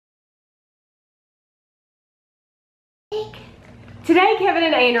Today, Kevin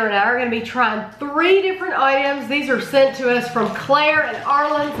and Anna and I are going to be trying 3 different items. These are sent to us from Claire and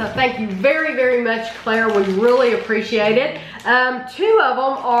Arlen, so thank you very, very much, Claire. We really appreciate it. 2 of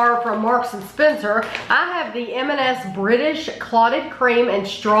them are from Marks & Spencer. I have the M&S British Clotted Cream and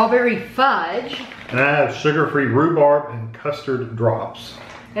Strawberry Fudge. And I have sugar-free rhubarb and custard drops.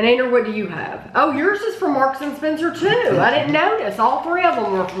 And Anna, what do you have? Oh, yours is from Marks & Spencer too. I didn't notice. All 3 of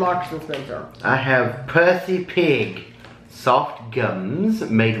them were from Marks & Spencer. I have Percy Pig soft gums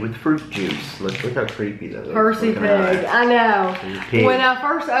made with fruit juice. Look how creepy that is. Percy Pig, I know. Pig. When I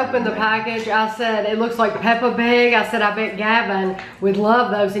first opened the package, I said, it looks like Peppa Pig. I said, I bet Gavin would love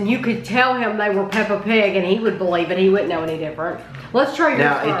those. And you could tell him they were Peppa Pig and he would believe it. He wouldn't know any different. Let's try yours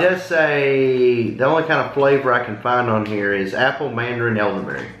Now, first. it does say, the only kind of flavor I can find on here is apple, mandarin,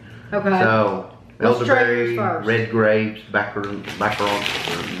 elderberry. Okay. So, Let's try elderberry, yours first. red grapes, macaron,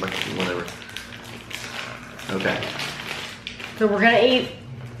 whatever. Okay. So we're gonna eat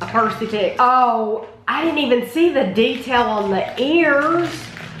a Percy Pig. Oh, I didn't even see the detail on the ears.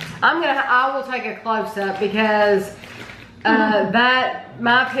 I will take a close up because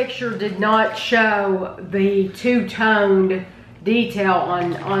my picture did not show the 2-toned detail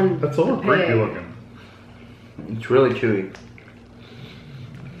on That's a little the creepy pig. looking. It's really chewy.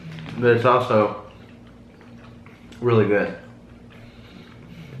 But it's also really good.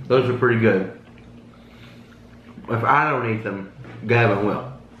 Those are pretty good. If I don't eat them, Gavin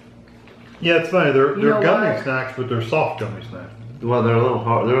will. Yeah, it's funny. They're You know gummy what? snacks, but they're soft gummy snacks. Well, they're a little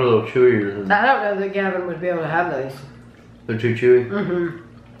hard. They're a little chewier. I don't know that Gavin would be able to have these. They're too chewy.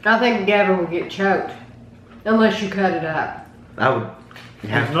 I think Gavin would get choked unless you cut it up. I would.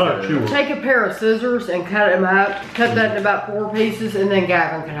 It's not a chewer. Take a pair of scissors and cut them up. Cut that in about 4 pieces, and then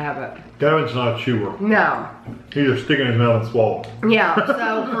Gavin can have it. Gavin's not a chewer. No. He just stick it in his mouth and swallow. Yeah,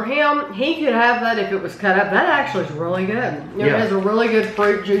 so for him, he could have that if it was cut up. That actually is really good. It has a really good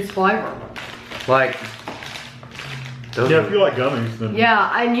fruit juice flavor. Like. Yeah, if you like gummies, then.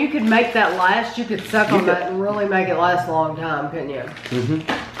 Yeah, and you could make that last. You could suck on could. that and really make it last a long time, couldn't you?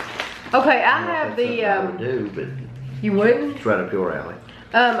 Okay, I have the. I would do, but You wouldn't? it's right up your alley.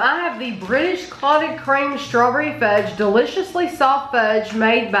 I have the British Clotted Cream Strawberry Fudge, deliciously soft fudge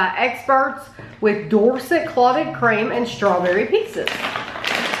made by experts with Dorset clotted cream and strawberry pieces.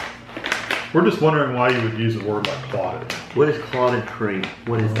 We're just wondering why you would use a word like clotted. What is clotted cream?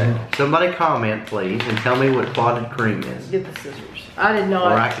 What is that? Somebody comment, please, and tell me what clotted cream is, Get the scissors. I did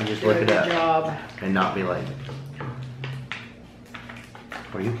not Or I can just do look a it good up. job. and not be lazy.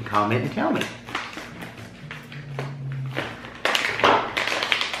 Or you can comment and tell me.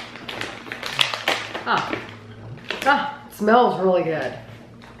 It smells really good.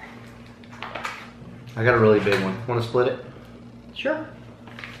 I got a really big one. Want to split it? Sure.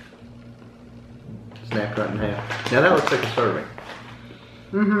 Snap right in half. Now that looks like a serving.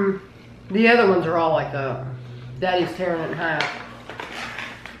 The other ones are all like that. Daddy's tearing it in half.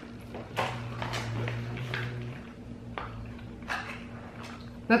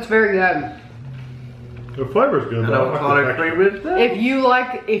 That's very good. The flavor's good. I but know I what like clotted the cream texture. is.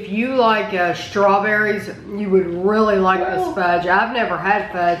 If you like strawberries, you would really like this fudge. I've never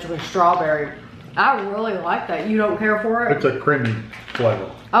had fudge with strawberry. I really like that. You don't care for it? It's a creamy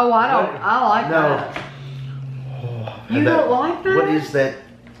flavor. Oh, I don't. I like No. that. You don't like that? What is that?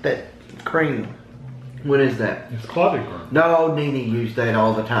 That cream. What is that? It's clotted cream. No, Nene used that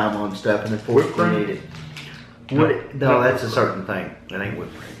all the time on stuff and then forced Whipped me to cream? eat it. What? No, that's a certain thing. That ain't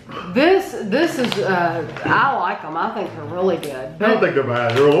whipped cream. This is. I like them. I think they're really good. I don't think they're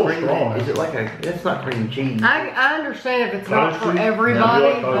bad. They're a little Cream, strong. is it like a? It's not cream cheese. I understand if it's not Cottage for cheese? everybody,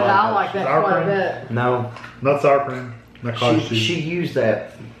 No, you but like I like that sour quite a cream? bit. No, Not sour cream. Not cottage cheese. she used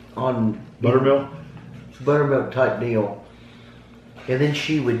that on Buttermilk. buttermilk type deal. And then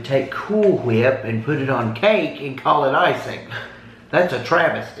she would take Cool Whip and put it on cake and call it icing. That's a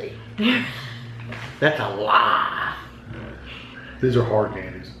travesty. That's a lie. These are hard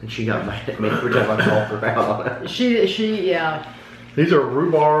candies. And she got mad at me every time I called her out on it. Yeah. These are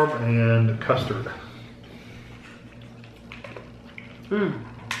rhubarb and custard.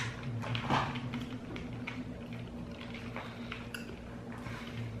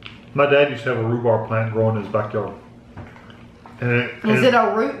 My dad used to have a rhubarb plant growing in his backyard. Is it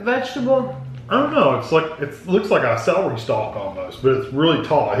a root vegetable? I don't know. It's like it looks like a celery stalk almost, but it's really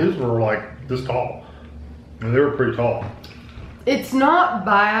tall. His were like this tall, and they were pretty tall. It's not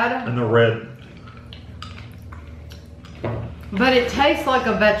bad, And they're red. but it tastes like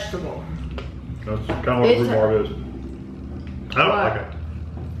a vegetable. That's kind of what rhubarb is. I don't like it.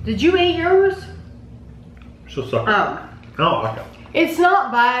 Did you eat yours? She'll suck it. Oh. I don't like it. It's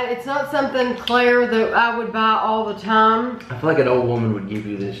not bad. It's not something, Claire, that I would buy all the time. I feel like an old woman would give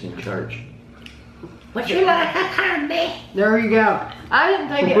you this in church. Would you like a candy? There you go. I didn't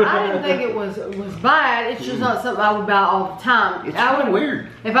think it was bad. It's just not something I would buy all the time. It's kind of weird.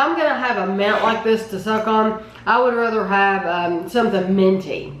 If I'm gonna have a mint like this to suck on, I would rather have something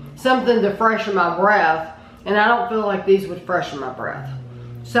minty, something to freshen my breath, and I don't feel like these would freshen my breath.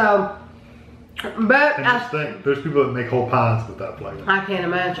 So, but And just think, there's people that make whole pints with that flavor. I can't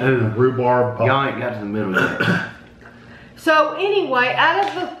imagine. Ooh. Rhubarb. Y'all ain't got to the middle yet. So anyway, out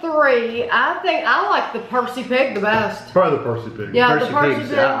of the three, I think I like the Percy Pig the best. Probably the Percy Pig. Yeah, Percy the Percy Pigs,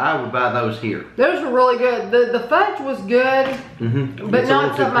 Pig. I would buy those here. Those were really good. The Fudge was good, but It's a not little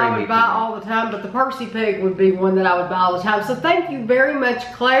too something I creamy would buy for me. all the time. But the Percy Pig would be one that I would buy all the time. So thank you very much,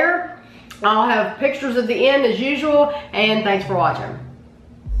 Claire. I'll have pictures at the end as usual, and thanks for watching.